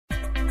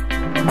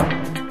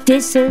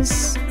This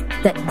is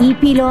the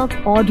Epilogue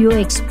Audio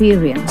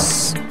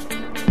Experience.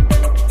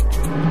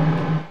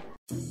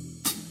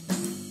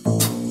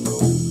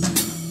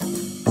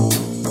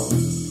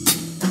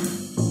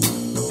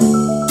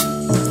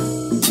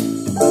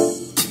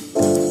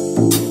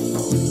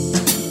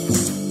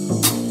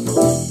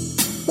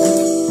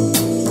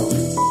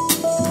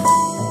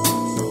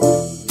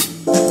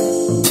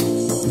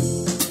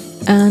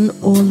 And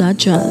all that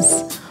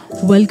jazz.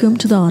 Welcome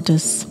to The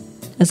Artist.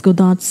 As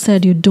Godard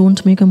said, you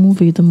don't make a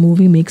movie, the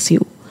movie makes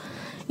you.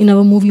 In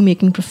our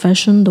movie-making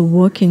profession, the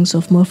workings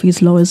of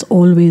Murphy's Law is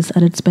always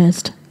at its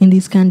best. In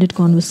these candid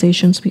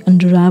conversations, we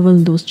unravel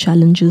those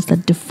challenges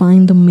that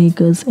define the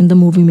makers in the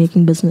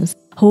movie-making business.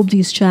 Hope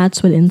these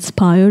chats will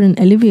inspire and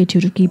elevate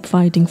you to keep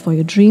fighting for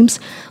your dreams,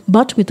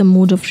 but with a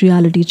mode of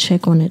reality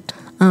check on it.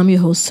 I'm your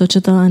host,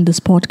 Suchita, and this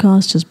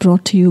podcast is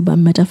brought to you by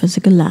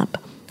Metaphysical Lab.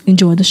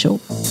 Enjoy the show.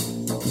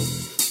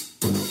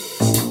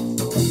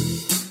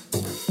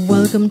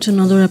 Welcome to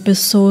another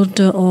episode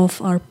of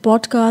our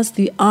podcast,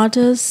 The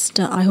Artist.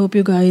 I hope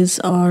you guys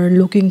are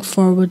looking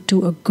forward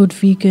to a good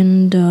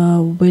weekend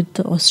with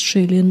the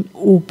Australian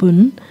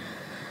Open.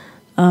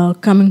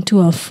 Coming to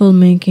our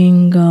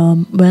filmmaking,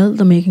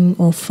 the making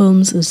of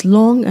films is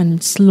long and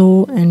it's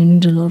slow, and you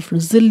need a lot of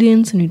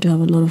resilience, you need to have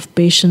a lot of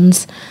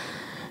patience.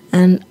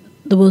 And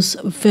there was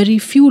very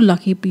few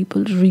lucky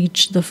people to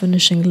reach the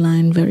finishing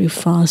line very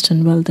fast,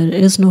 and there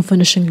is no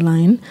finishing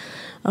line.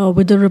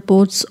 With the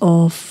reports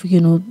of,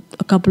 a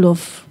couple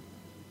of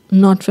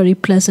not very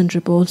pleasant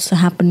reports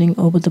happening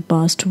over the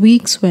past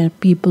weeks where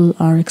people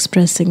are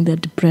expressing their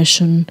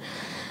depression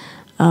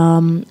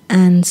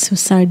and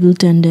suicidal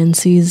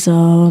tendencies,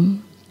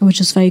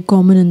 which is very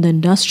common in the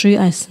industry.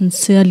 I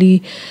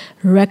sincerely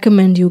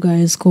recommend you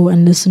guys go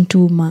and listen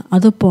to my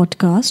other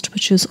podcast,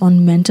 which is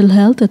on mental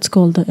health. It's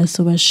called The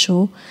SOS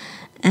Show.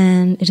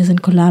 And it is in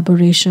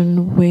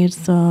collaboration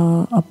with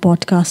a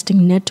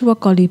podcasting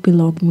network called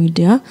Epilogue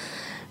Media.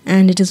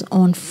 And it is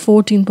on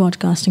 14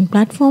 podcasting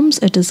platforms.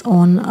 It is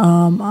on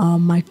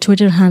my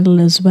Twitter handle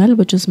as well,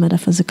 which is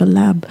Metaphysical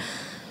Lab.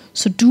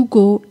 So do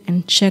go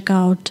and check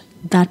out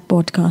that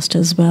podcast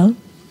as well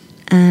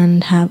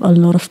and have a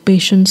lot of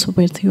patience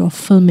with your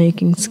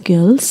filmmaking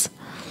skills.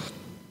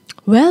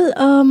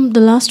 The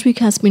last week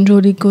has been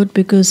really good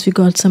because we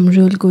got some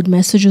real good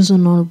messages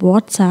on our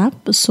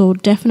WhatsApp. So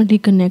definitely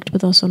connect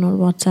with us on our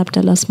WhatsApp.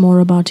 Tell us more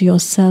about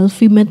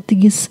yourself. We met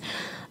these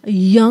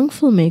young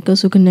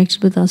filmmakers who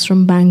connected with us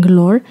from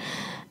Bangalore.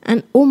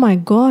 And oh my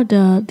God,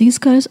 these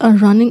guys are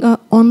running an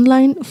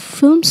online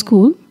film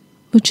school,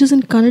 which is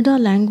in Kannada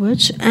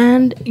language.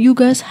 And you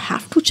guys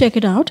have to check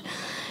it out.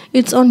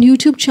 It's on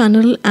YouTube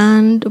channel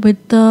and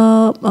with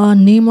the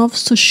name of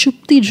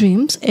Sushupti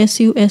Dreams,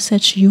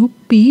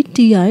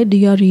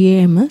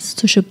 SUSHUPTIDREAMS,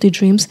 Sushupti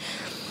Dreams.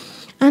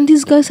 And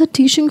these guys are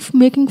teaching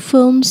making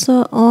films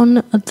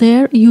on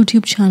their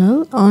YouTube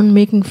channel on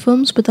making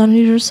films without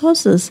any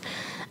resources.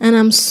 And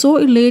I'm so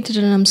elated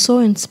and I'm so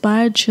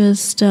inspired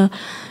just,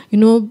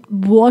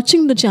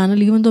 watching the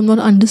channel even though I'm not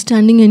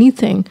understanding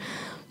anything.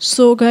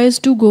 So guys,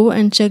 do go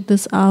and check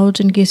this out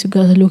in case you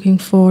guys are looking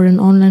for an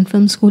online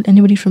film school.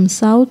 Anybody from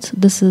South,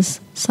 this is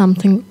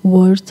something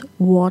worth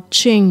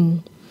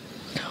watching.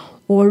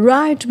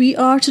 Alright, we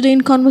are today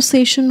in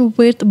conversation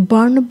with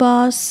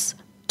Barnabas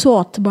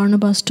Toth.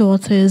 Barnabas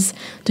Toth is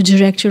the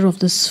director of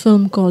this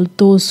film called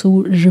Those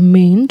Who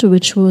Remained,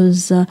 which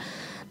was the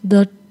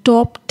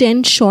top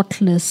 10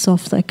 shortlists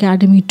of the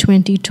Academy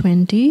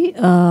 2020.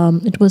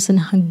 It was an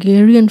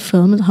Hungarian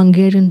film, a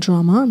Hungarian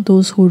drama,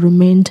 Those Who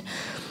Remained.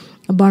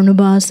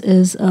 Barnabas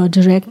is a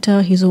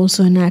director, he's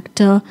also an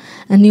actor,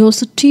 and he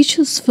also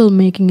teaches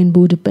filmmaking in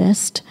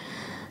Budapest.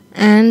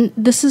 And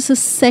this is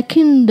his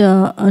second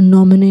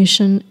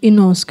nomination in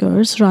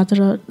Oscars,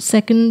 rather a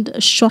second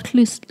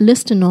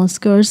shortlist in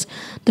Oscars.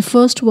 The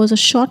first was a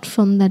short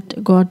film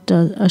that got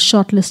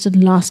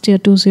shortlisted last year,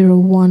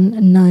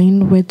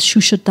 2019, with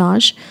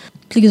Shushataj.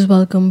 Please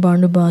welcome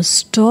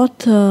Barnabas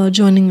Toth,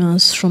 joining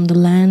us from the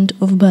land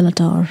of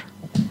Bellatar.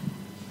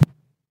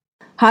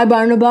 Hi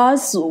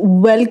Barnabas,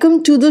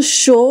 welcome to the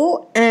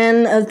show,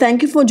 and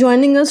thank you for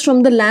joining us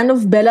from the land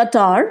of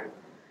Bellatar.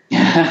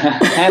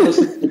 Hello,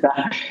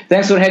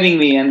 thanks for having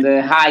me, and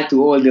hi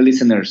to all the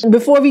listeners.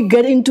 Before we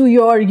get into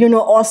your,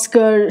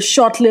 Oscar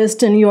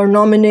shortlist and your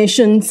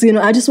nominations,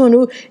 I just want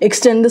to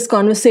extend this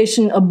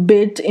conversation a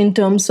bit in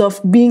terms of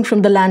being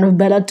from the land of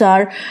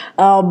Bellatar.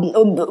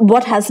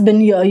 What has been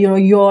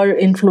your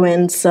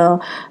influence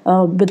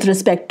with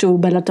respect to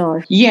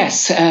Bellatar?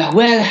 Yes,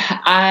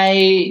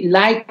 I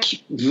like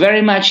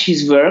very much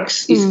his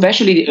works,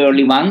 especially the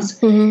early ones.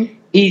 Mm-hmm.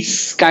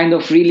 He's kind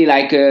of really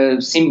like a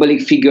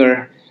symbolic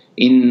figure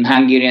in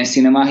Hungarian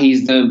cinema.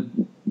 He's the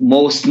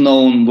most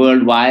known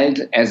worldwide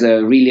as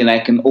a really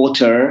like an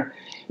author,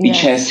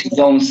 which has his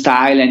own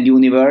style and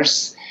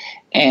universe.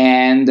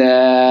 And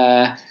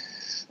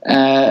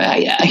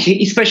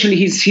Especially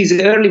his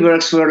early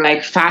works were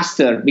like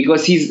faster,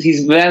 because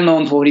he's well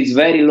known for his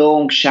very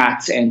long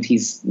shots and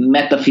his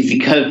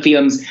metaphysical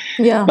films.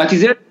 Yeah. But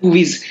his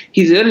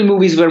early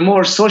movies were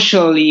more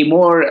socially,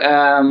 more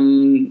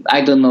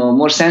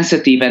more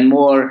sensitive and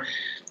more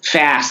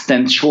fast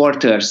and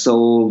shorter.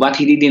 So what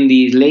he did in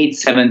the late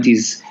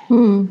 70s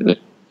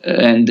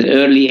and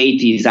early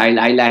 80s,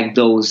 I like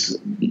those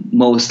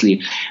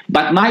mostly.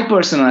 But my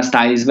personal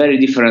style is very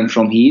different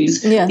from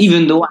his. Yes.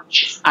 Even though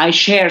I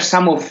share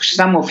some of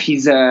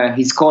his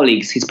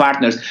colleagues, his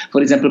partners.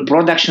 For example,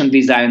 production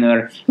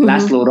designer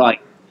Laszlo Roy.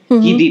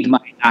 He did my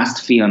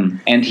last film,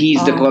 and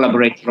he's the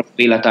collaborator of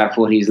Béla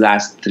for his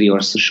last 2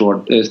 or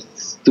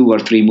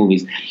 3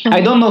 movies.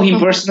 I don't know him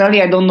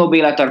personally. I don't know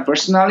Béla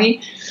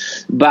personally,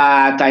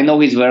 but I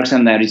know his works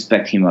and I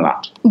respect him a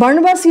lot.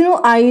 Barnabas,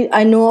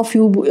 I know a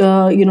few,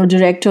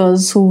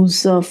 directors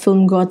whose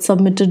film got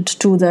submitted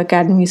to the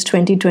Academy's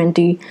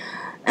 2020,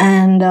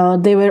 and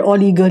they were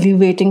all eagerly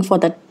waiting for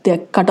their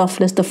cutoff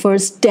list, the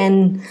first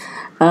 10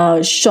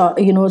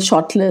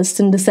 shortlist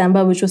in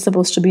December, which was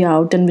supposed to be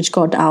out and which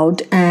got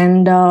out.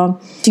 And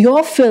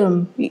your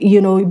film,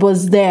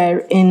 was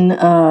there in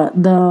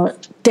the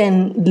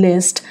 10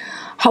 list.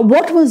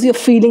 What was your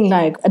feeling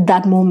like at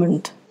that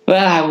moment?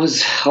 Well, I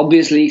was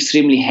obviously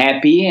extremely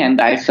happy,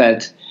 and I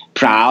felt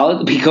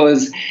proud,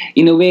 because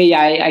in a way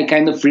I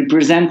kind of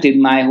represented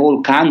my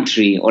whole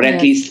country, or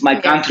at least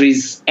my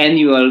country's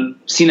annual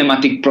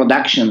cinematic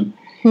production.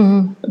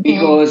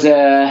 Because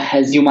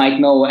as you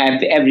might know,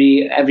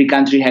 every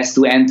country has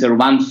to enter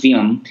one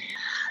film,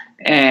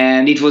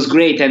 and it was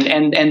great.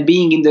 And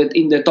being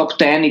in the top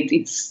 10,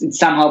 it's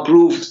somehow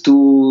proved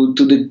to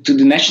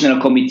the national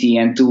committee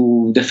and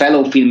to the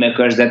fellow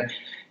filmmakers that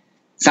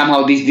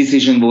somehow this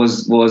decision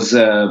was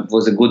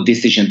a good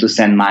decision to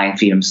send my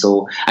film.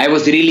 So I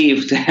was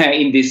relieved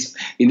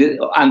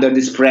under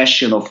this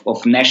pressure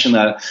of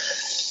national,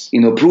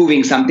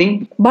 proving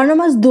something.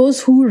 Barnabas,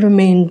 those who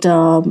remained,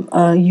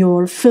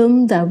 your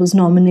film that was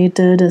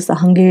nominated as the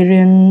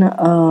Hungarian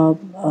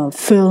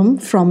film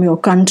from your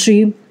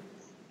country.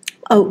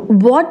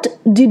 What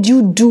did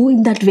you do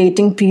in that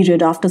waiting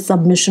period after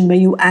submission? Were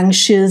you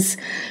anxious?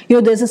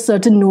 There's a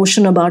certain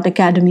notion about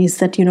academies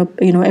that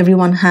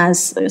everyone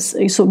has.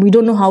 So we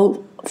don't know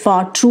how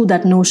far true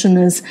that notion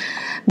is,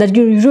 that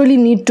you really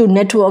need to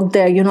network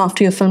there,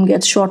 after your film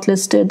gets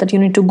shortlisted, that you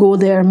need to go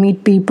there,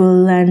 meet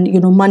people, and,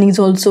 money is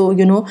also,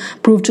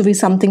 proved to be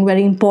something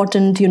very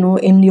important,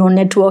 in your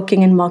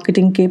networking and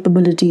marketing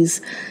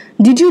capabilities.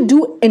 Did you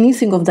do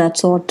anything of that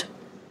sort?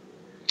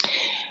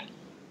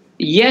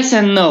 Yes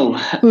and no.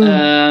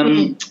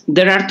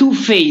 There are 2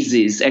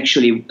 phases,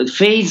 actually.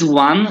 Phase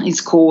 1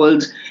 is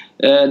called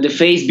the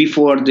phase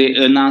before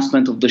the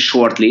announcement of the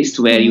shortlist,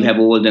 where you have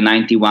all the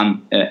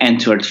 91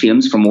 entered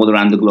films from all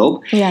around the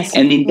globe. Yes.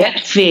 And in that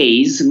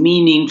phase,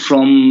 meaning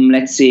from,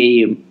 let's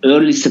say,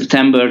 early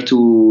September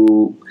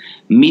to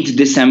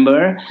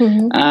mid-December,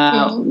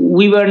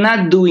 we were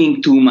not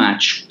doing too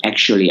much,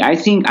 actually. I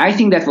think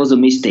that was a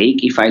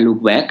mistake, if I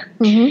look back.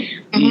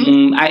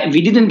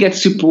 We didn't get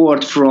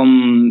support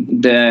from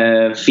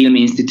the Film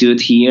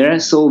Institute here,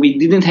 so we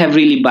didn't have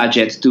really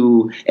budget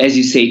to, as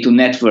you say, to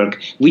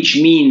network, which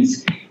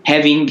means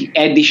having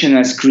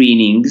additional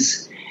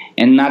screenings,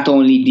 and not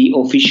only the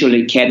official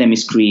Academy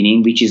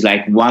screening, which is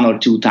like 1 or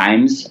 2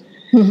 times.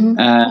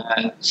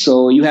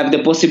 So you have the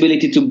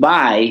possibility to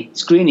buy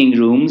screening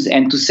rooms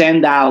and to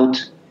send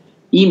out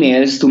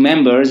emails to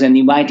members and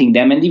inviting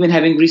them, and even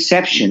having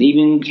reception,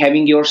 even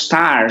having your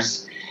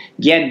stars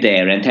get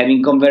there and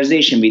having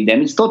conversation with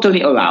them. It's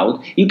totally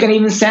allowed. You can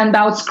even send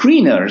out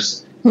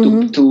screeners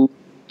to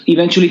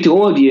eventually to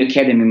all the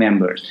Academy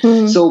members.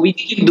 So we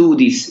didn't do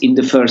this in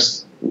the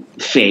first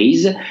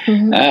phase.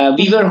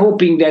 We were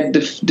hoping that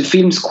the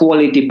film's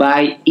quality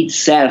by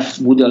itself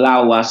would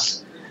allow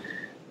us,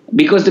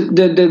 because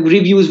the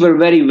reviews were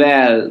very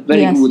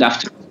good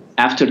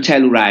after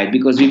Telluride,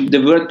 because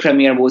the world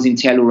premiere was in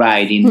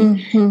Telluride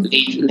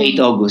in late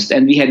August,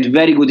 and we had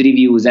very good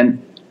reviews. And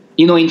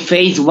in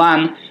phase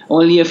 1,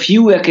 only a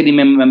few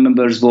Academy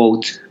members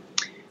vote.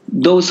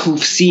 Those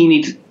who've seen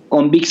it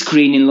on big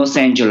screen in Los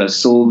Angeles,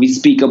 so we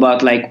speak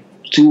about like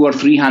 200 or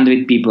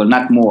 300 people,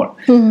 not more.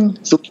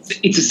 So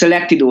it's a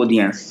selected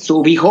audience. So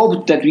we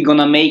hoped that we're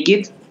gonna make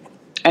it.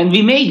 And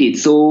we made it,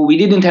 so we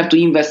didn't have to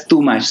invest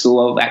too much.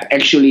 So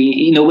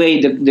actually, in a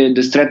way,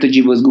 the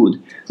strategy was good.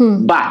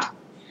 But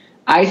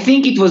I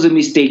think it was a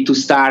mistake to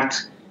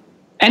start.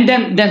 And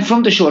then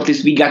from the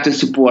shortlist, we got the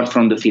support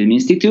from the Film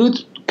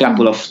Institute, a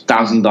couple of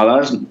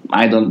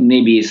 $1,000.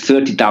 Maybe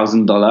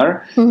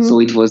 $30,000. So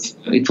it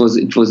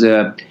was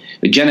a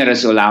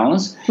generous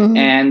allowance.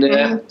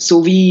 And so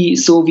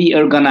we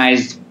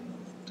organized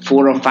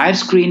 4 or 5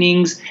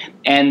 screenings,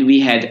 and we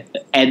had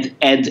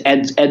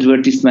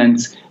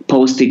advertisements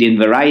posted in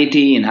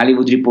Variety, in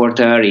Hollywood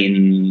Reporter,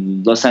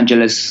 in Los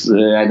Angeles,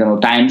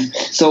 Times.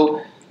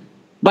 So,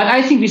 but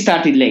I think we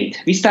started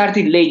late. We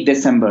started late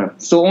December.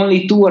 So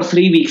only 2 or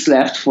 3 weeks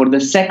left for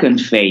the second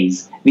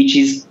phase, which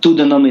is to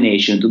the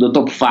nomination, to the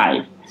top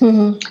 5.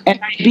 And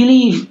I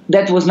believe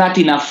that was not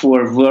enough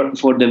for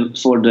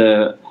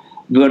the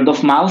word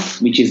of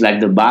mouth, which is like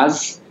the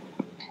buzz.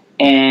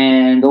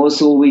 And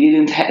also, we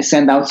didn't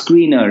send out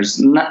screeners.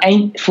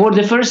 And for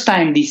the first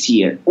time this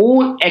year,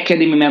 all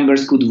Academy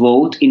members could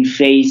vote in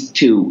phase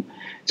 2.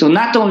 So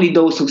not only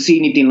those who've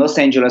seen it in Los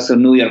Angeles or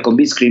New York on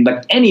big screen,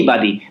 but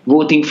anybody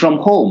voting from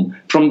home,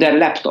 from their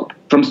laptop,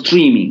 from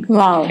streaming.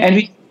 Wow!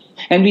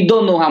 And we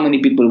don't know how many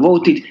people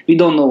voted. We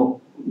don't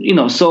know,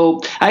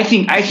 So I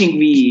think I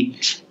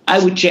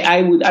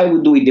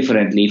would do it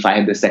differently if I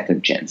had the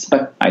second chance,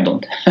 but I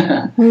don't.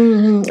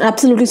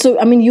 Absolutely. So,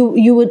 I mean,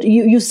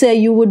 you say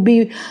you would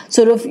be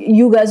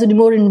you guys would be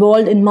more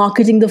involved in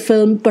marketing the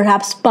film,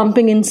 perhaps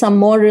pumping in some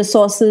more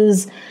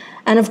resources,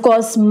 and of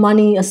course,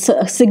 money. A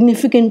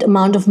significant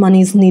amount of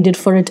money is needed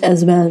for it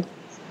as well.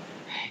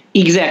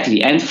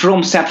 Exactly, and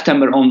from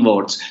September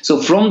onwards.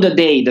 So, from the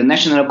day the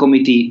National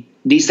Committee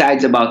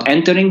decides about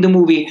entering the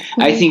movie,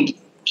 I think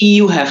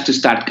you have to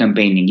start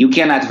campaigning. You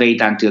cannot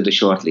wait until the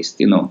shortlist,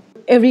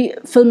 Every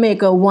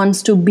filmmaker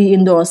wants to be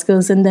in the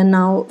Oscars, and then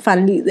now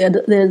finally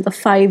there's the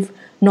 5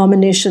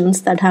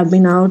 nominations that have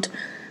been out.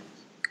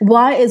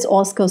 Why is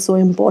Oscar so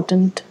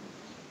important?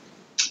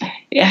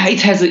 Yeah,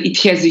 it has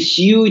a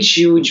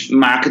huge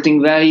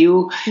marketing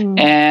value,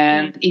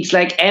 and it's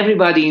like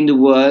everybody in the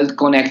world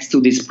connects to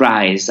this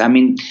prize. I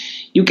mean,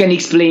 you can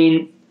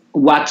explain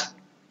what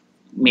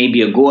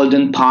maybe a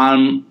Golden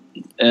Palm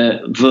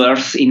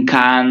worth in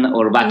Cannes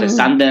or what a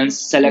Sundance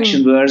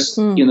selection worth.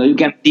 You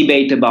can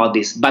debate about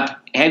this, but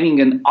having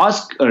an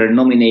Oscar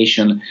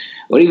nomination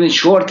or even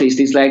shortlist,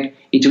 it's like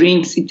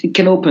it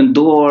can open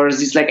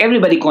doors. It's like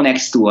everybody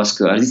connects to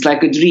Oscars. It's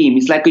like a dream.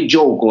 It's like a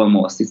joke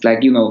almost. It's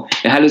like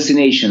a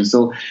hallucination.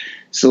 So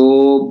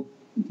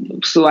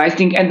I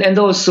think and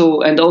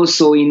also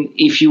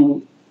if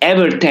you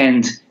ever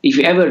tend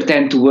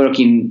to work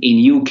in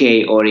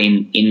UK or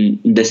in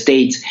the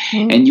States,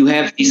 and you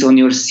have this on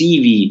your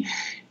CV,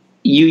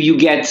 you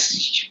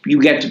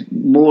get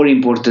more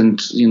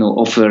important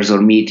offers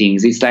or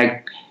meetings. It's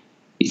like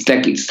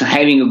it's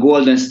having a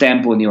golden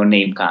stamp on your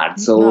name card.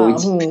 So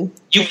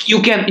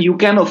you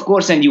can of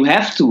course, and you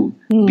have to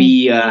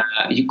be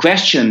you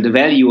question the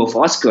value of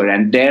Oscar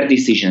and their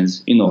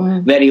decisions.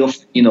 Very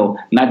often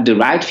not the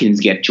right films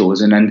get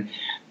chosen, and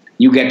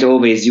you get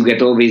always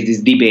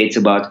these debates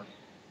about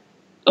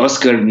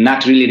Oscar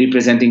not really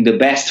representing the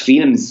best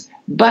films.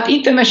 But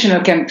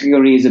international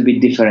category is a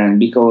bit different,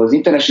 because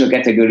international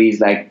category is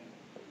like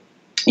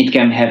it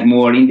can have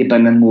more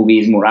independent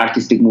movies, more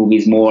artistic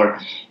movies, more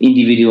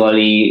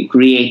individually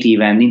creative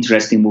and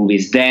interesting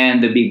movies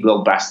than the big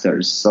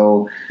blockbusters.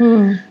 So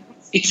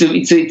it's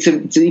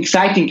an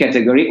exciting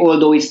category,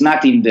 although it's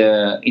not in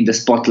the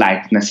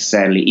spotlight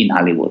necessarily in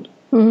Hollywood.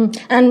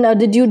 And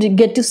did you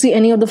get to see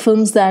any of the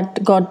films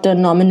that got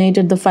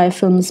nominated? The 5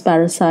 films,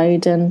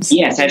 Parasite and...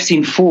 Yes, I've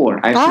seen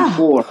 4. I've seen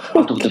 4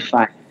 out of the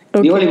 5.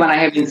 Okay. The only one I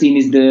haven't seen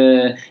is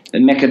the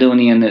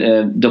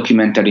Macedonian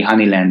documentary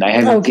Honeyland. I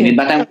haven't seen it,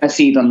 but I'm going to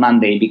see it on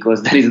Monday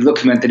because there is a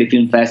documentary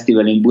film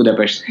festival in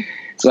Budapest.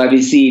 So I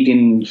will see it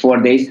in 4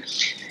 days.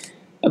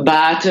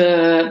 But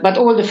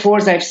all the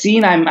 4s I've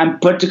seen, I'm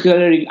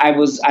particularly I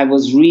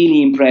was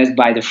really impressed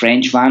by the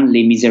French one,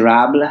 Les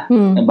Miserables,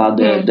 about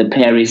the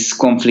Paris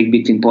conflict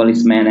between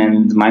policemen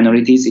and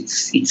minorities.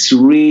 It's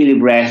really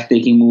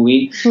breathtaking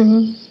movie.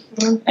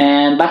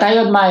 But I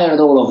admired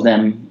all of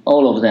them.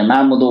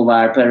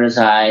 Almodovar,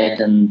 Parasite,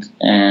 and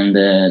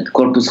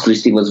Corpus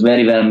Christi was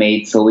very well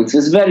made. So it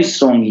was very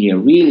strong here,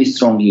 really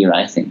strong here,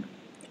 I think.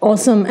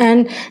 Awesome.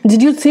 And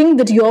did you think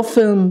that your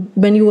film,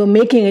 when you were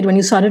making it, when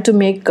you started to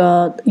make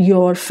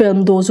your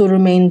film, Those Who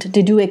Remained,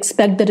 did you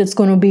expect that it's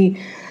going to be,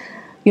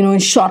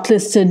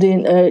 shortlisted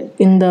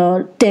in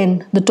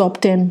the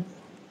top 10?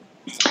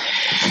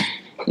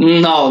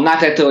 No,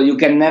 not at all. You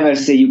can never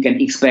say you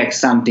can expect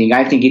something.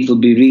 I think it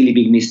would be a really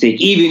big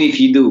mistake, even if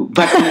you do.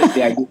 But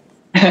honestly, I did.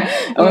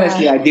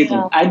 I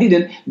didn't. I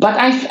didn't. But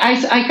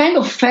I kind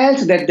of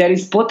felt that there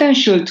is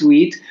potential to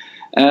it.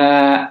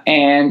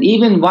 And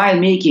even while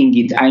making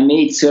it, I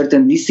made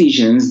certain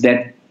decisions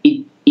that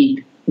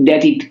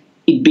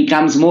it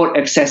becomes more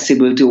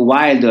accessible to a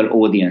wider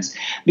audience,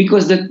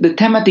 because the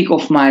thematic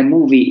of my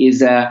movie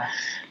is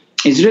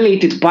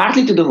related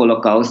partly to the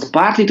Holocaust,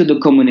 partly to the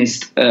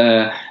communist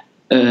era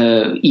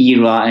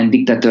and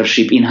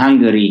dictatorship in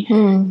Hungary,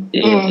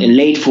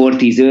 late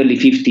 40s, early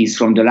 50s,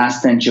 from the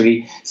last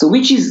century. So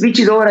which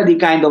is already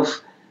kind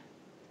of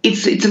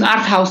it's an art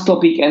house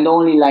topic, and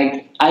only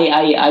like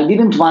I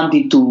didn't want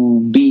it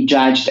to be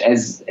judged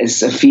as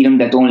a film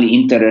that only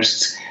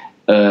interests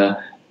a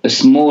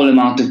small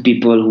amount of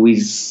people who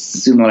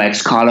is like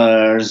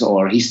scholars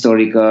or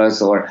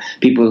historians or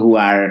people who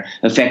are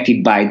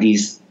affected by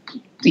these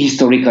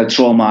historical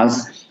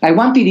traumas. I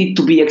wanted it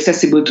to be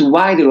accessible to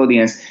wider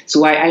audience,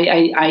 so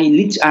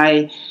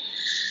I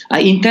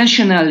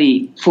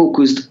intentionally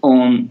focused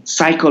on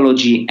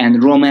psychology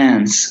and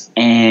romance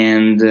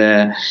and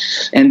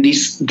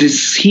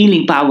this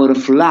healing power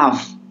of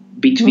love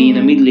between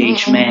a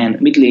middle-aged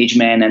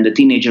man and a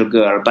teenager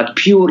girl, but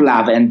pure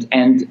love and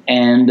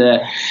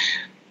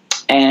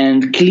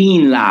and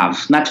clean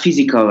love, not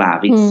physical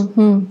love.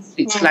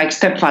 It's like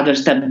stepfather,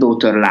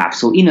 stepdaughter love,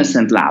 so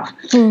innocent love.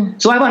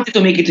 So I wanted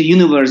to make it a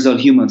universal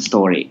human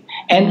story.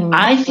 And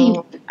I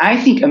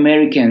think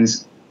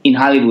Americans in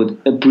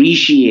Hollywood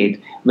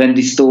appreciate when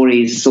the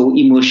story is so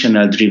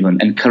emotional driven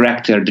and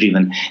character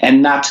driven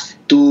and not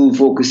too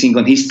focusing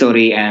on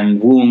history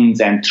and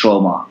wounds and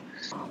trauma.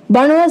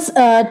 Barnabas,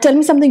 tell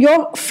me something.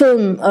 Your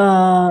film,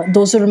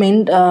 Those Who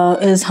Remained,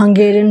 is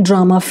Hungarian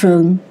drama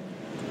film.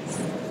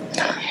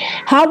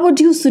 How would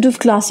you sort of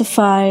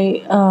classify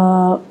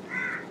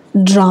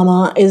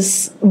drama?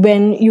 Is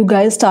when you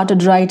guys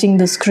started writing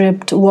the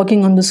script,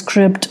 working on the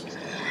script,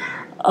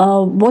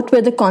 what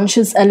were the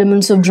conscious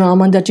elements of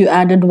drama that you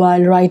added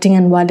while writing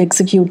and while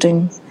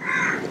executing?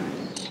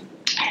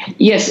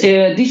 Yes,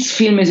 this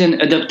film is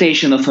an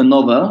adaptation of a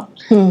novel.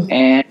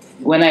 And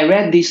when I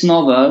read this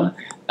novel,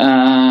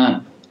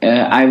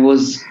 I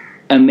was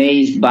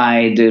amazed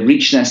by the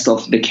richness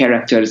of the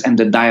characters and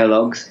the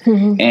dialogues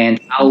and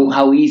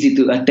how easy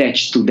to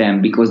attach to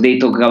them, because they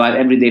talk about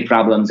everyday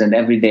problems and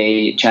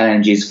everyday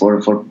challenges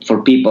for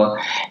people.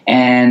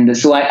 And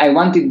so I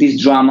wanted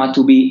this drama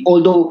to be,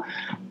 although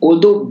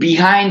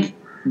behind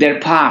their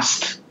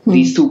past,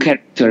 these two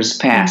characters'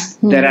 past,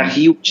 there are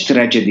huge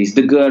tragedies.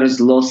 The girls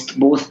lost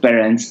both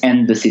parents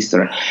and the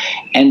sister,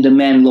 and the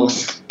man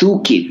lost 2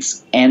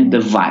 kids and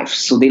the wife.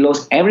 So they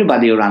lost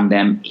everybody around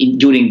them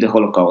during the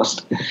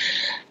Holocaust,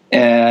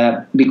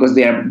 because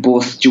they are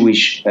both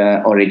Jewish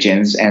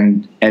origins.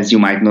 And as you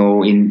might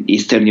know, in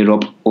Eastern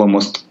Europe,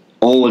 almost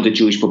all the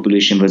Jewish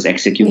population was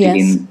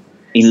executed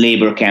in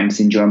labor camps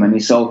in Germany.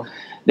 So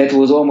that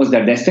was almost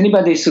their destiny,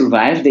 but they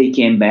survived. They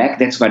came back.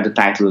 That's why the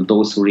title,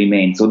 Those Who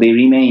Remain. So they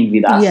remained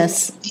with us.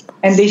 Yes.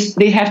 And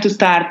they had to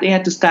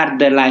start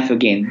their life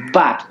again.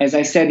 But as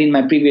I said in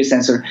my previous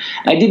answer,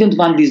 I didn't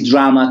want this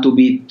drama to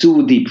be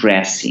too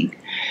depressing.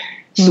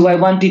 So I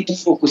wanted to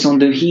focus on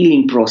the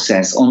healing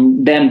process,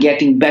 on them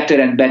getting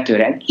better and better,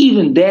 and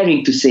even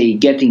daring to say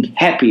getting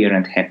happier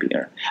and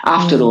happier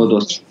after all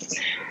those things.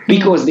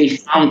 Because they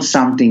found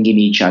something in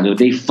each other.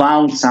 They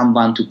found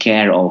someone to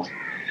care of.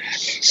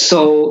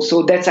 So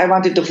that's, I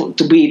wanted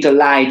to be a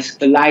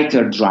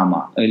lighter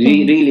drama,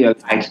 really a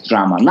light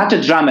drama, not a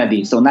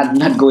dramedy, so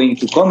not going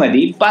to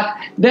comedy, but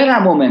there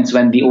are moments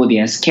when the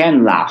audience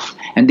can laugh,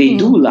 and they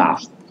do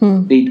laugh.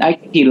 I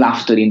hear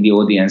laughter in the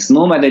audience,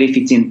 no matter if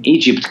it's in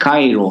Egypt,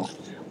 Cairo,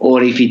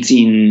 or if it's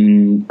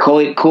in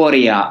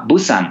Korea,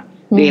 Busan,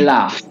 they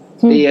laugh.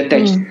 They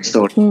attach to the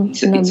story.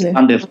 It's a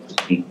wonderful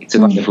feeling. It's a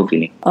wonderful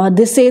feeling.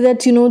 They say that,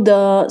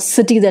 the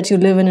city that you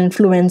live in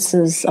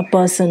influences a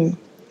person.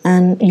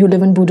 And you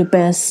live in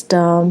Budapest.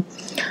 How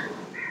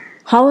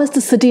has the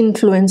city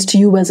influenced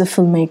you as a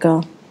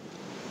filmmaker?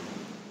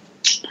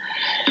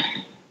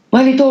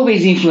 Well, it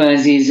always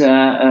influences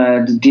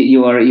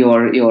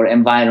your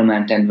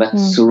environment and what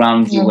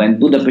surrounds you. And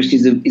Budapest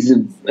is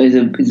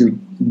a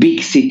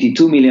big city,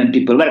 2 million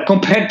people. Well,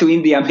 compared to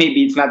India,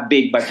 maybe it's not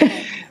big, but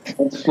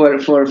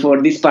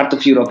for this part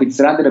of Europe,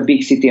 it's rather a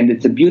big city, and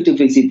it's a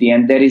beautiful city.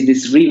 And there is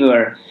this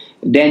river,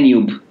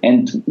 Danube,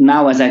 and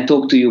now as I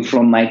talk to you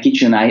from my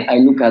kitchen, I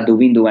look out the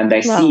window and I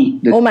see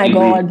the oh my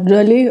God,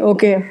 really?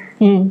 Okay.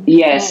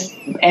 Yes,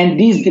 and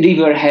this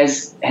river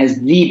has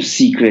deep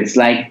secrets,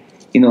 like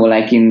in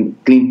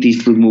Clint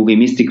Eastwood movie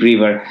Mystic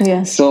River.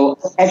 Yes. So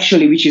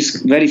actually, which is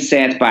very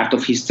sad part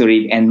of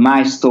history, and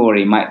my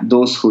story,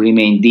 Those Who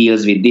Remain,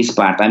 deals with this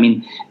part. I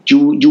mean,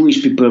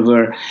 Jewish people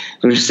were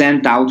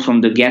sent out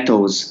from the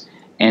ghettos,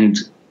 and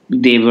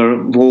they were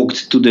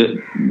walked to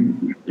the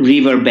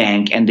river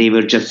bank, and they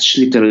were just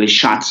literally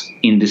shot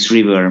in this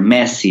river.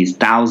 Masses,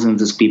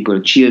 thousands of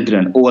people,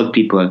 children, old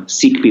people,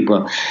 sick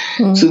people.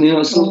 So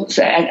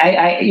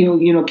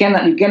you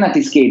cannot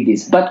escape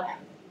this. But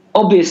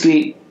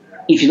obviously,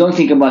 if you don't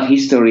think about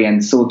history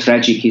and so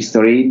tragic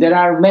history, there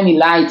are many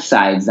light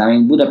sides. I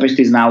mean, Budapest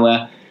is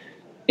now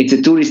it's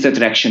a tourist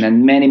attraction,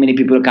 and many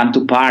people come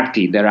to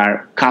party. There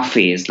are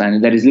cafes,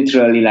 and there is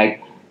literally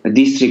like a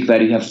district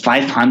where you have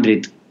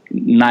 500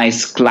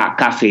 nice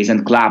cafes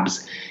and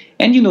clubs,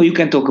 and you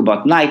can talk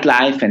about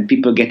nightlife and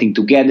people getting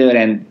together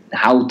and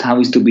how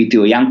is to be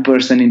to a young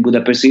person in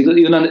Budapest. So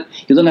you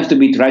don't have to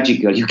be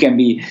tragical. You can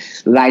be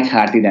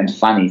lighthearted and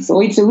funny.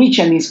 So it's a rich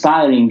and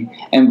inspiring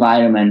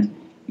environment,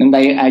 and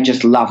I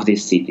just love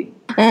this city.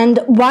 And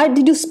why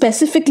did you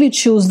specifically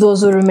choose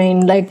Those Who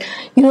Remain? Like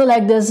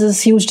there's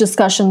this huge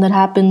discussion that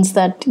happens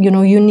that,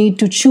 you need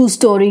to choose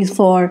stories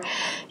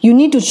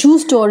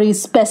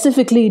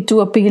specifically to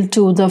appeal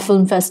to the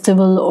film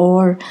festival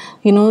or,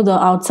 the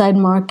outside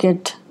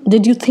market.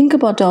 Did you think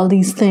about all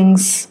these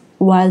things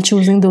while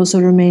choosing Those Who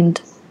Remained?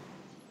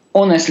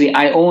 Honestly,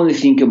 I only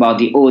think about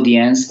the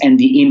audience and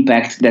the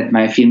impact that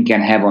my film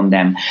can have on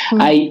them.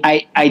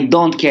 I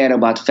don't care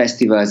about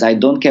festivals. I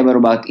don't care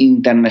about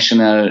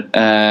international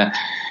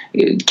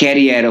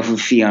career of a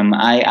film.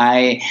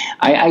 I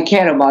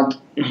care about,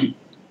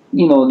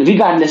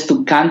 regardless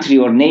to country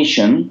or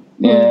nation.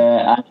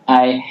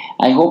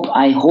 I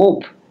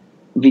hope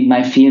with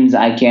my films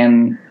I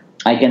can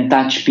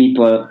touch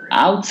people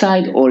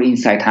outside or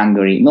inside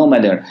Hungary, no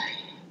matter.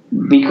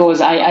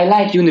 because I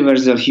like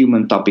universal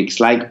human topics.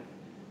 Like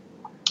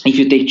if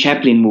you take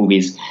Chaplin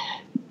movies,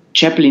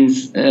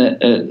 Chaplin's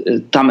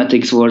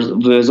thematics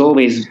was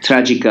always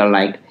tragical,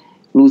 like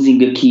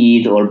losing a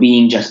kid or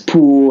being just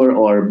poor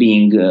or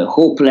being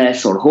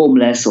hopeless or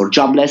homeless or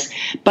jobless.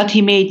 But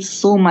he made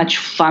so much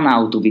fun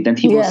out of it, and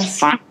he was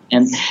fun,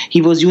 and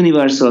he was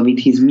universal with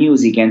his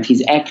music and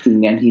his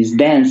acting and his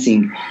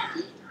dancing.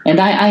 And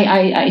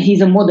I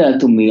he's a model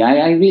to me.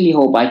 I really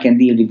hope I can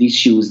deal with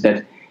issues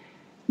that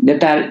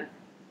are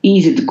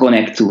easy to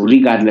connect to,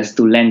 regardless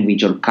to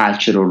language or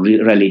culture or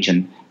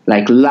religion,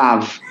 like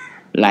love,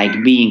 like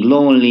being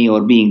lonely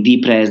or being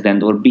depressed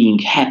or being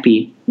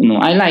happy.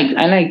 I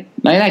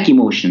like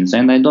emotions,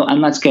 and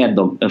I'm not scared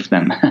of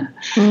them.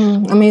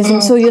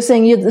 Amazing. So you're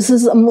saying this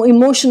is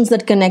emotions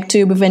that connect to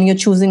you when you're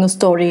choosing a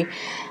story,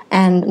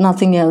 and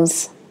nothing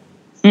else.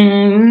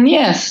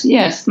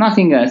 Yes,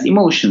 nothing else.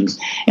 Emotions,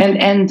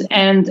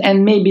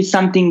 and maybe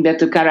something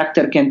that a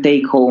character can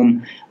take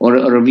home, or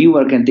a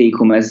viewer can take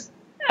home as,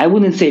 I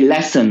wouldn't say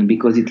lesson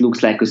because it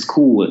looks like a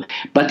school,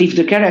 but if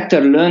the character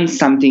learns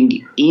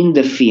something in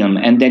the film,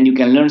 and then you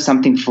can learn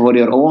something for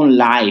your own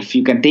life,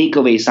 you can take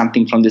away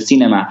something from the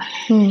cinema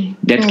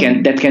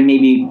that can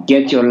maybe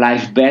get your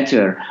life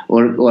better,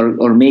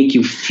 or make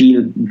you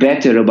feel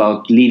better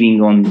about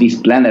living on this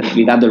planet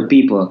with other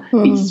people.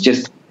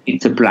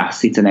 It's a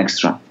plus, it's an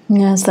extra.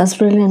 Yes, that's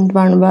brilliant,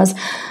 Barnabas.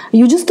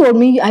 You just told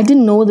me, I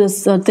didn't know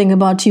this thing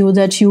about you,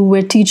 that you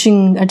were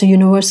teaching at a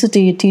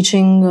university,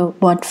 teaching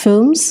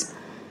films?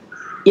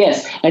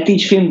 Yes, I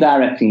teach film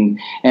directing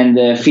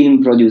and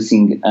film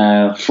producing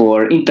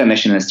for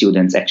international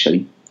students,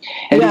 actually.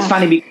 And it's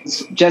funny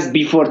because just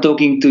before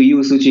talking to you,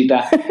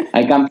 Suchita,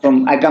 I come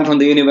from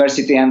the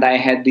university, and I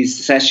had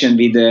this session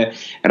with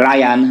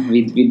Ryan,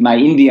 with my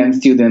Indian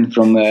student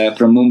from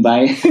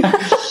Mumbai.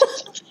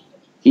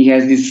 He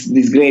has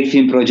this great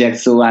film project,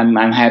 so I'm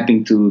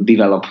happy to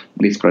develop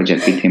this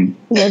project with him.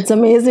 That's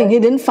amazing. He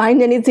didn't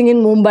find anything in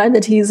Mumbai,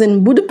 that he's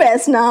in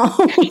Budapest now.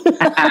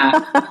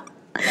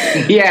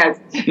 Yes,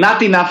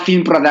 not enough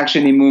film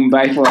production in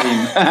Mumbai for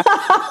him.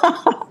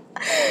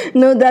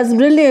 No, that's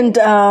brilliant.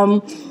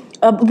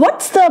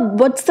 What's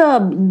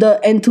the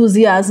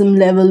enthusiasm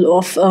level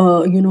of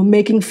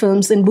making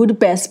films in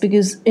Budapest?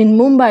 Because in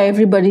Mumbai,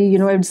 everybody,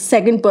 every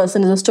second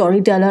person is a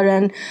storyteller,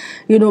 and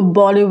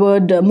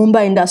Bollywood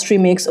Mumbai industry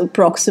makes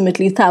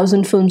approximately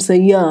 1,000 films a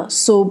year.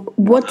 So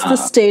what's the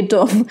state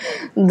of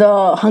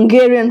the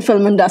Hungarian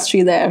film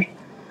industry there?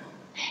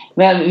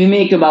 Well, we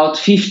make about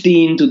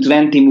 15 to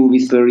 20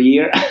 movies per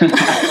year.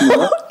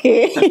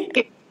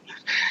 Okay.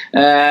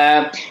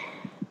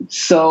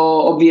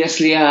 So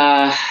obviously,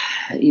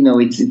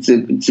 it's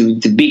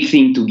a big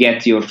thing to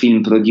get your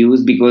film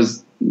produced,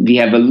 because we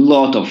have a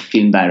lot of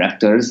film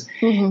directors,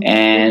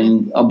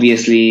 and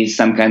obviously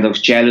some kind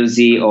of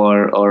jealousy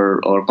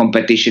or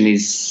competition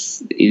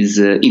is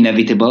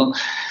inevitable.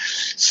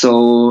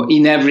 So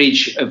in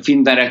average, a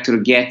film director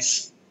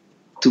gets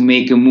to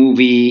make a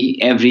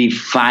movie every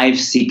 5,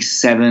 6,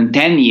 7,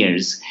 10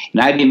 years.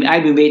 And I've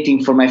been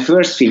waiting for my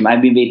first film.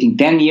 I've been waiting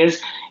 10 years,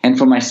 and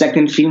for my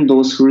second film,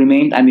 Those Who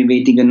Remained, I've been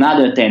waiting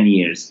another 10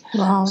 years.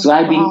 Wow. So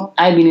I've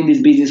been in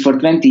this business for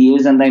 20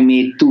 years, and I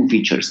made 2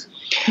 features.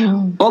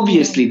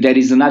 Obviously, there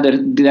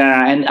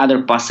are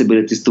other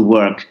possibilities to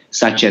work,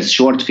 such as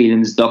short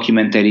films,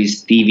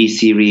 documentaries, TV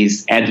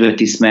series,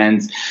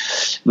 advertisements,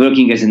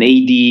 working as an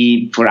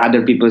AD for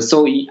other people.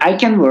 So I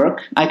can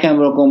work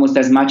almost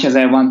as much as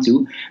I want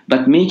to,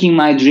 but making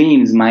my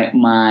dreams, my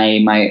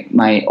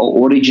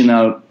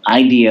original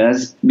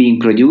ideas being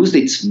produced,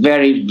 it's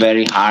very,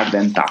 very hard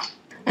and tough.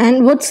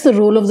 And what's the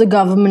role of the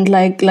government?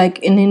 Like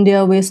in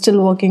India, we're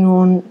still working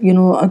on,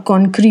 a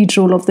concrete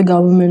role of the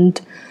government.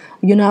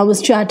 I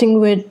was chatting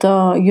with,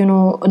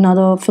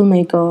 another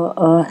filmmaker,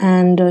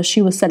 and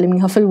she was telling me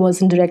her film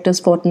was in Director's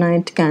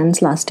Fortnight,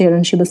 Cannes last year,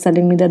 and she was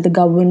telling me that the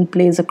government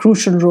plays a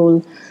crucial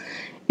role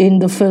in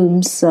the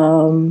films.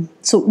 So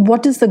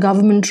what is the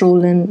government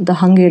role in the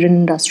Hungarian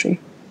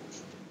industry?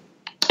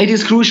 It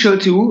is crucial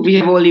too. We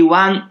have only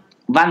one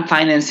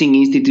financing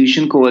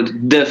institution called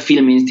the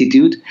Film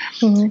Institute,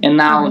 and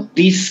now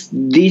this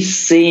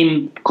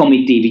same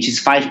committee, which is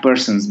 5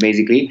 persons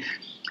basically,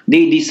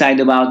 they decide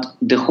about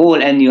the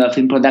whole annual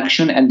film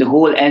production and the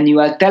whole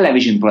annual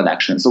television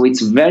production. So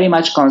it's very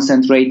much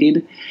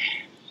concentrated.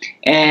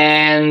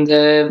 And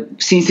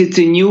since it's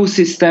a new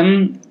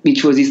system,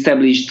 which was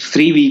established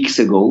 3 weeks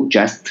ago,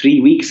 just 3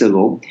 weeks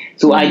ago,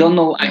 so I don't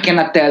know, I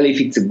cannot tell if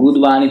it's a good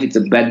one, if it's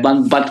a bad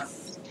one, but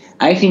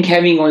I think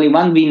having only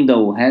one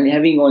window and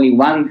having only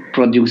one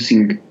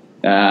producing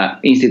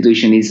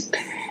institution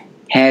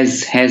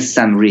has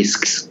some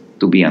risks,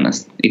 to be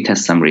honest. It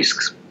has some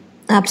risks.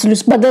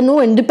 Absolutely. But there are no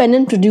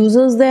independent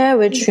producers there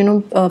which,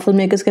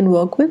 filmmakers can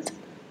work with?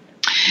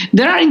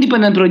 There are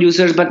independent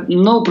producers, but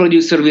no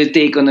producer will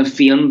take on a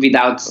film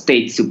without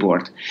state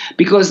support.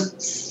 Because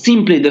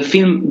simply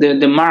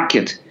the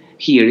market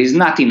here is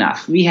not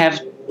enough. We have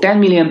 10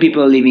 million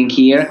people living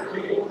here.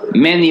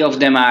 Many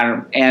of them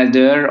are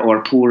elder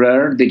or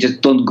poorer. They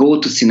just don't go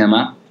to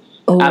cinema.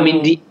 Oh. I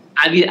mean,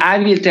 I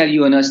will tell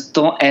you an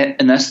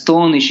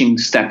astonishing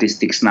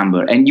statistics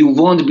number, and you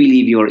won't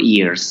believe your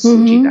ears,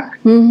 Suchita.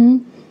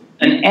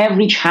 An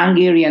average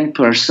Hungarian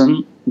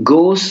person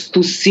goes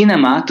to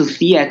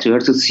theater,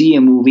 to see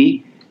a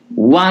movie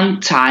one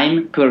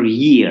time per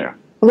year.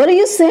 What are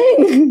you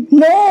saying?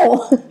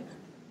 No.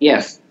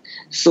 Yes.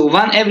 So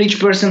one average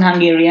person,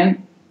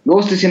 Hungarian,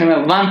 goes to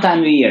cinema one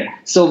time a year.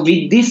 So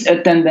with this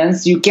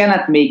attendance, you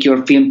cannot make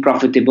your film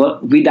profitable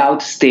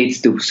without state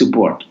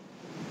support.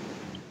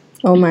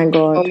 Oh my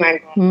God.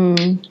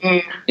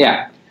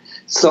 Yeah.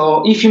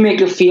 So if you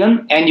make a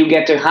film and you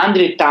get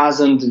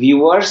 100,000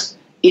 viewers,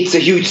 it's a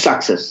huge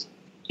success.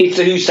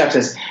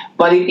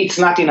 But it's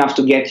not enough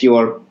to get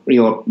your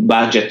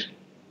budget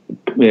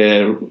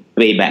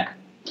way back.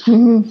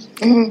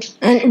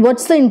 And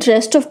what's the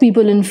interest of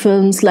people in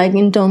films, like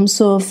in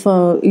terms of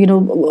how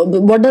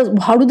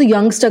do the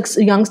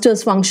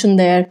youngsters function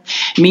there?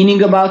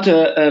 Meaning about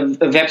a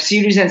web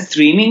series and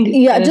streaming?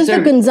 Yeah, just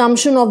the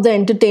consumption of the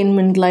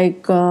entertainment,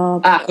 like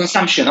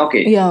consumption.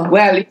 Okay. Yeah.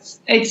 Well,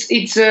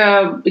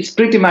 it's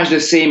pretty much the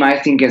same, I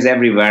think, as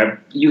everywhere.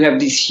 You have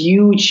this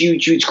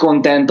huge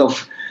content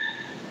of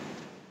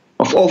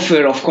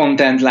offer of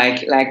content,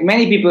 like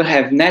many people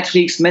have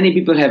Netflix, many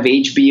people have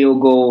HBO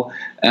Go.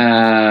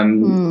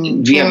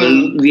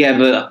 We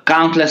have a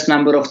countless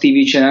number of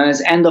TV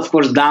channels, and of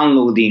course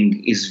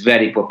downloading is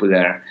very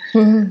popular.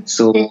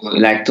 So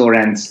like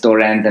torrent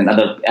and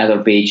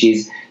other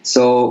pages.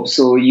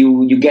 So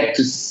you get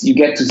to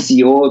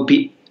see all.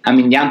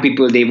 Young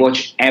people, they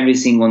watch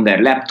everything on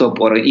their laptop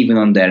or even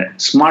on their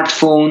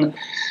smartphone.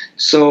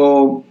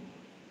 So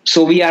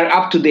we are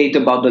up to date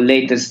about the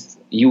latest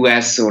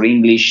US or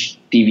English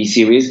TV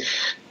series.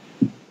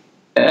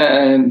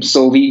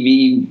 So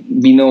we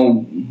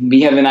know,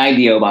 we have an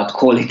idea about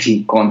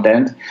quality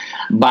content,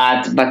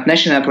 but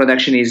national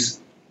production is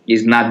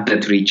not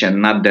that rich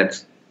and not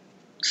that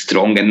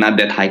strong and not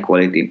that high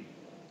quality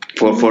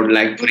for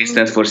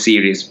instance for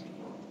series.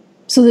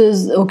 So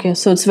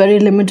so it's very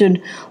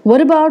limited. What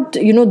about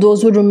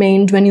those who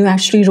remained when you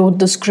actually wrote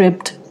the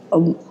script?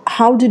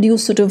 How did you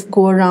sort of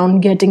go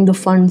around getting the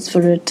funds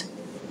for it?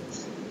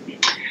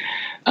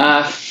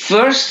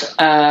 First,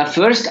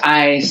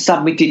 I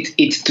submitted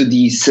it to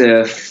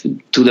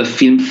the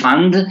Film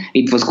Fund.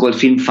 It was called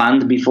Film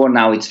Fund before.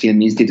 Now it's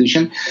Film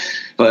Institute.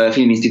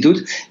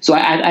 So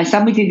I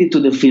submitted it to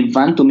the Film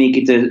Fund to make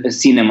it a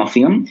cinema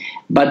film,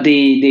 but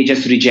they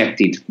just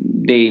rejected.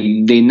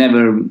 They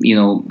never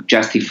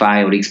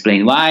justify or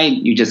explain why.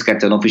 You just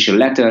get an official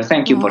letter.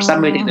 Thank you for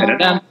submitting.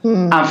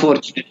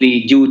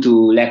 Unfortunately, due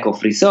to lack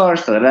of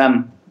resource,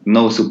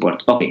 no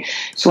support. Okay,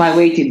 so I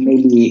waited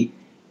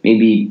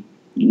maybe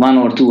 1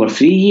 or 2 or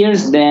 3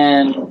 years.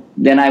 Then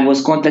I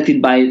was contacted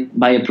by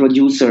a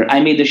producer. I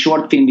made a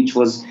short film which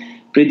was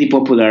pretty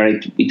popular.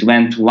 It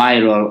went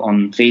viral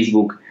on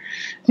Facebook.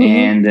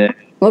 And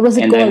what was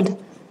it called?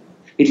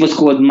 It was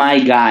called My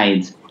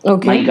Guide.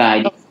 Okay. My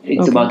Guide.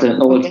 It's about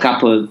an old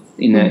couple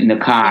in a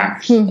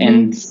car,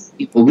 and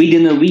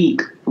within a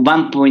week,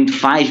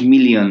 1.5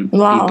 million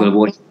people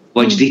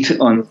watched it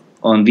on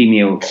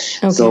Vimeo.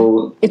 Okay.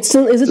 So it's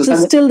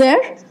still there?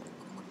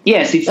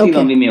 Yes, it's still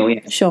on Vimeo.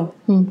 Yes. Sure.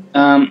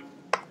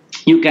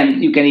 You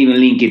can even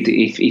link it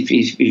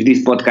if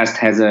this podcast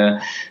has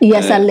a.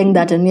 Yes, I'll link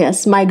that in.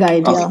 Yes, My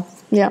Guide. Okay.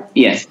 Yeah.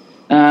 Yes.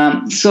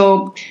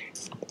 So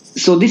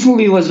this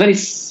movie was very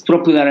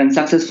popular and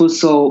successful.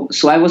 So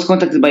I was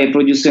contacted by a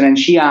producer, and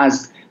she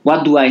asked,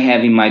 "What do I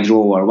have in my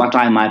drawer? What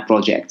are my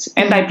projects?"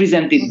 And I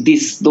presented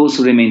those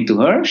who remained to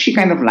her. She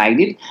kind of liked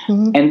it,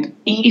 and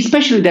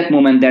especially that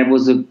moment there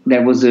was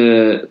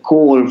a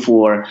call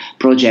for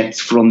projects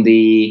from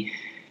the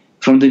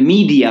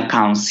Media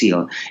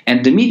Council,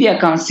 and the Media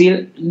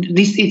Council,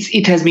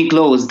 it has been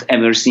closed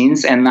ever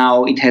since, and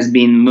now it has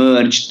been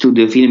merged to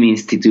the Film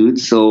Institute.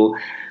 So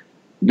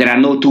there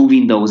are no 2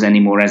 windows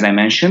anymore, as I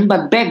mentioned.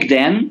 But back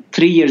then,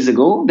 3 years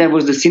ago, there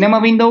was the cinema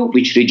window,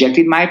 which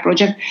rejected my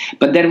project,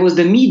 but there was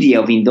the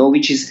media window,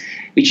 which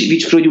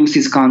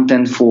produces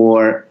content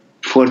for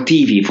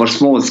TV, for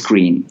small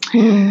screen.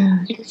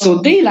 So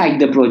they liked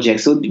the project.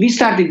 So we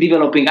started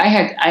developing.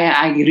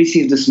 I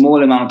received a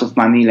small amount of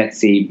money, let's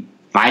say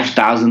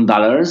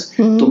 $5,000,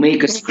 to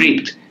make a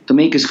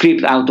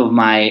script out of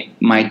my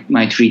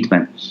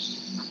treatment.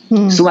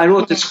 So I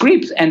wrote a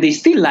script, and they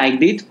still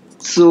liked it.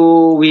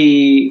 So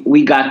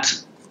we got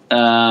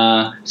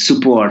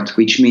support,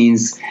 which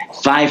means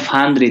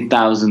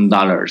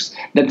 $500,000.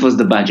 That was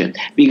the budget.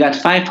 We got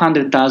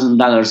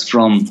 $500,000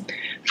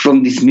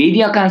 from this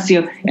Media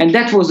Council, and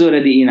that was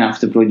already enough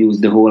to produce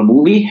the whole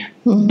movie.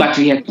 But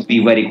we had to be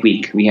very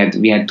quick. We had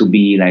to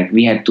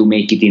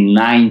make it in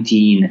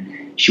 19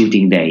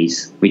 shooting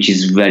days, which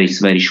is very,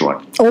 very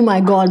short. Oh my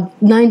God,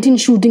 19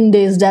 shooting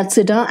days, that's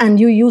it, huh? And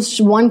you used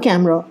one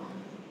camera?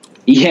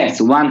 Yes,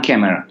 one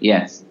camera,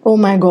 yes. Oh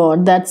my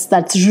God, that's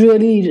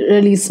really,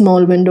 really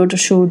small window to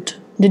shoot.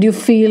 Did you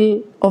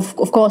feel,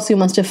 of course you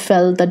must have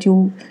felt that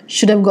you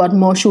should have got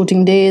more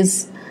shooting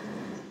days?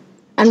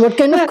 And what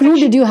kind of crew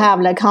did you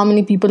have? Like how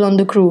many people on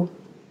the crew?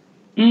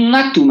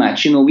 Not too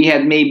much. We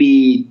had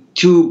maybe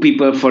 2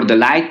 people for the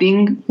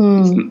lighting.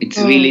 It's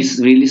really,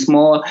 really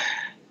small.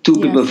 2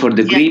 people for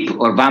the grip,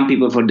 or 1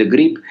 people for the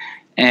grip.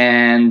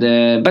 And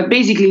but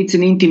basically it's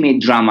an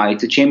intimate drama.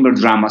 It's a chamber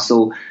drama.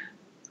 So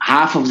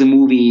half of the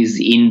movie is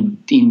in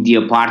the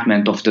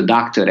apartment of the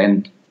doctor,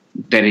 and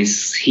there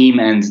is him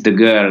and the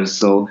girl.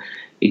 So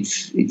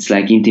it's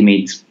like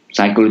intimate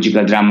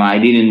psychological drama. I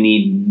didn't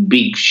need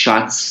big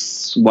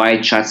shots,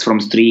 wide shots from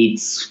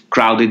streets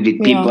crowded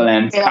with people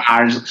and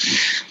cars.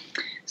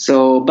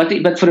 So,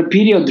 but for a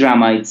period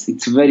drama,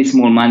 it's very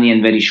small money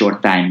and very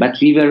short time. But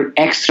we were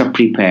extra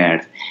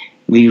prepared.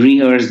 We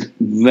rehearsed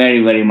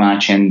very, very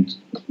much, and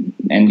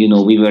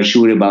we were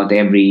sure about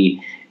every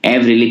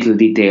little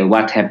detail,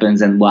 what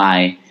happens and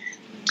why.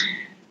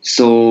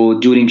 So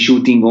during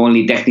shooting,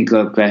 only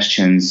technical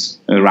questions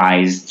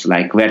arise,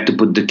 like where to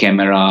put the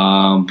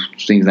camera,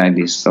 things like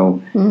this.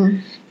 So,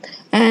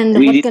 and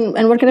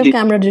what kind of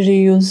camera did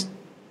you use?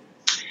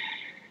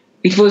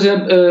 It was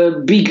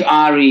a big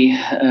Arri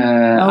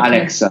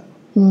Alexa.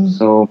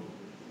 So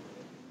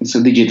it's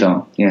a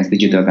digital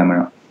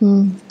camera.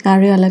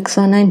 Arri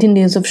Alexa, 19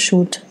 days of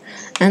shoot,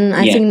 and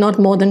I think not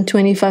more than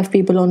 25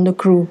 people on the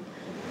crew.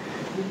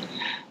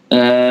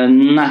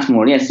 Not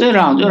more, yes,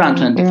 around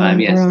 25,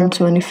 yes. Around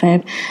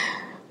 25.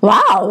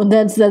 Wow,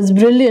 that's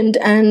brilliant.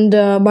 And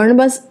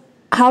Barnabas,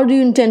 how do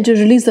you intend to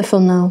release the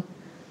film now?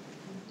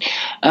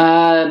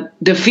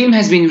 The film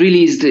has been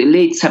released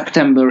late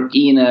September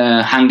in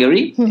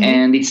Hungary,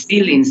 and it's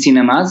still in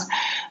cinemas.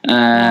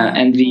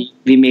 And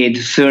we made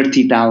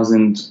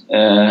 30,000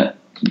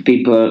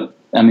 people,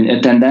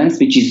 attendance,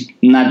 which is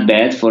not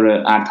bad for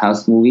an art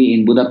house movie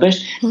in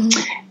Budapest.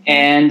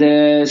 And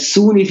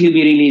soon it will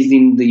be released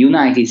in the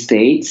United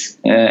States.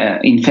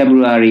 In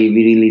February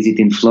we release it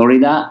in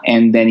Florida,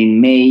 and then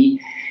in May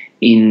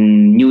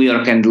in New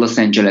York and Los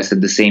Angeles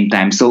at the same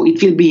time. So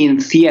it will be in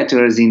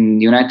theaters in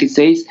the United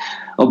States.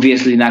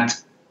 Obviously not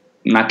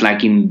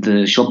like in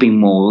the shopping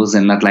malls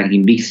and not like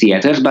in big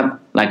theaters, but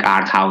like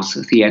art house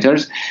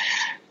theaters.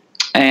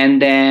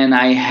 And then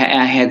I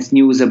had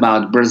news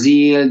about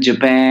Brazil,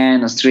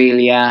 Japan,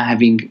 Australia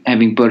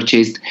having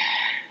purchased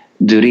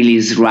the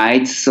release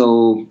rights.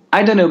 So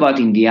I don't know about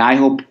India. I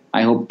hope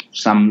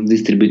some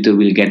distributor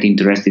will get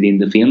interested in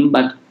the film,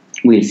 but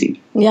we'll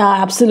see.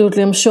 Yeah,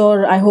 absolutely. I'm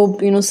sure. I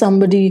hope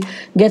somebody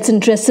gets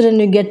interested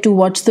and you get to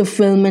watch the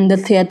film in the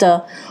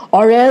theater.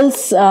 Or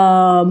else,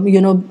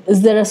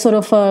 is there a sort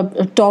of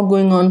a talk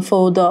going on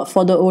for the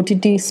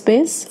OTT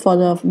space, for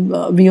the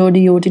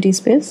VOD OTT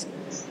space?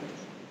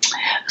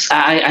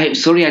 I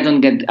sorry, I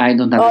don't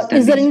understand.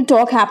 Is there any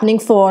talk happening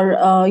for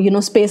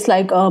space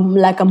like a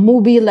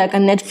movie, like a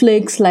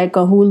Netflix, like a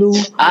Hulu?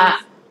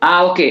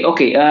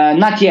 Okay.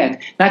 Not yet,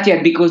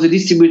 because the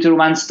distributor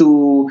wants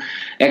to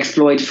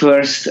exploit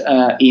first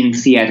in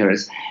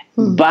theaters.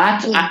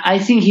 But I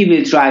think he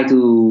will try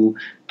to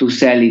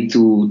sell it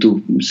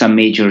to some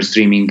major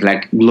streaming,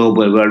 like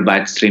global,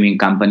 worldwide streaming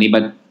company.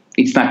 But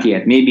it's not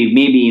yet.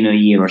 Maybe in a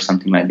year or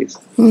something like this.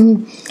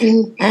 And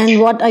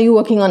what are you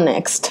working on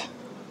next?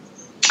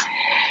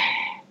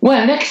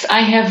 Well, next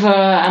I have,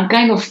 I'm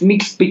kind of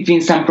mixed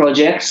between some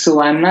projects,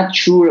 so I'm not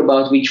sure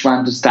about which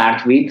one to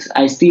start with.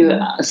 I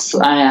spent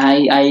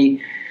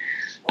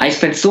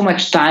so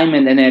much time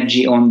and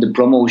energy on the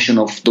promotion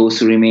of Those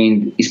Who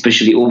Remained,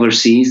 especially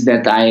overseas,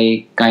 that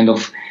I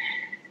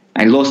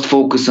lost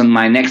focus on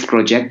my next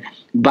project.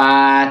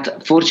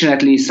 But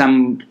fortunately,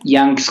 some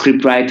young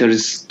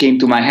scriptwriters came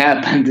to my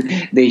help, and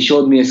they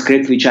showed me a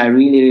script which I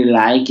really, really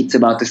like. It's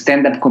about a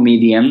stand-up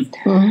comedian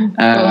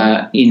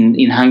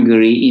in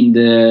Hungary in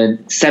the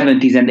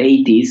 70s and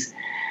 80s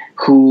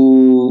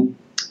who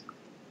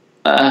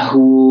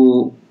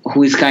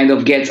is kind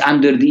of gets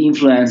under the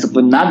influence of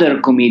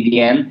another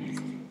comedian,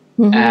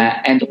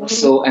 and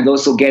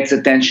also gets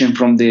attention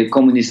from the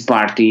Communist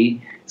Party.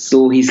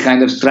 So he's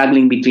kind of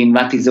struggling between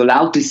what is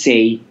allowed to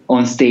say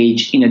on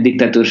stage in a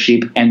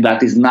dictatorship and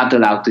what is not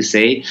allowed to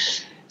say.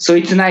 So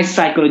it's a nice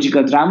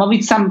psychological drama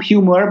with some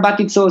humor, but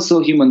it's also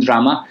human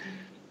drama.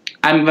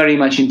 I'm very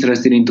much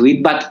interested into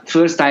it, but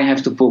first I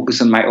have to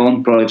focus on my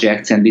own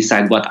projects and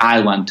decide what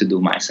I want to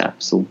do myself.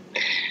 So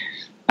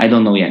I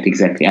don't know yet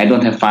exactly. I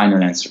don't have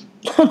final answer.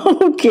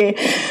 Okay.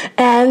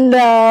 And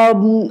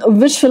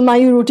which film are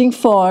you rooting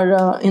for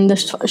in the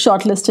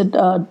shortlisted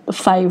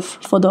 5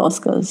 for the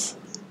Oscars?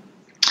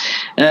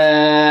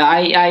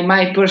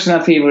 My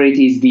personal favorite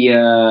is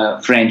the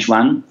French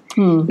one,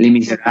 Les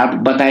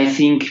Miserables, but I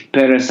think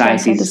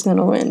Parasite is going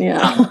to win,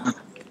 yeah.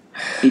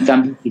 It's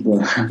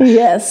unbeatable.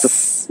 Yes,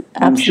 so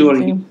I'm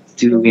absolutely. sure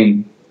he will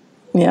win.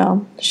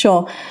 Yeah,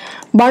 sure.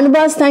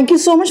 Barnabas, thank you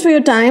so much for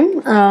your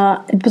time.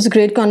 It was a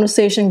great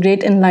conversation,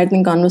 great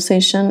enlightening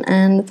conversation,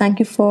 and thank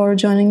you for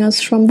joining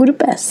us from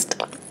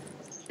Budapest.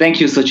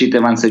 Thank you,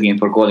 Sochita, once again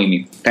for calling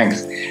me.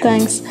 Thanks.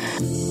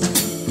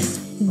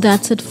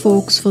 That's it,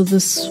 folks, for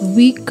this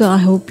week. I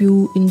hope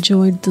you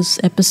enjoyed this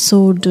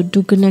episode.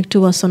 Do connect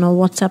to us on our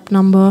WhatsApp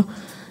number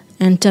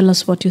and tell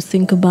us what you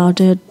think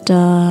about it.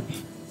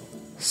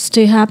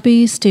 Stay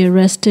happy, stay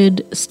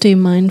rested, stay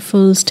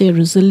mindful, stay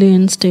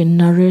resilient, stay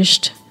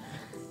nourished.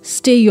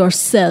 Stay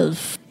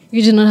yourself.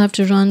 You do not have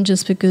to run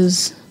just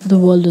because the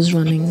world is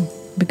running,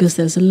 because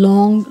there's a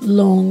long,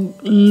 long,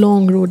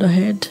 long road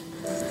ahead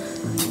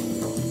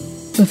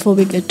before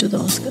we get to the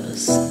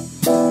Oscars.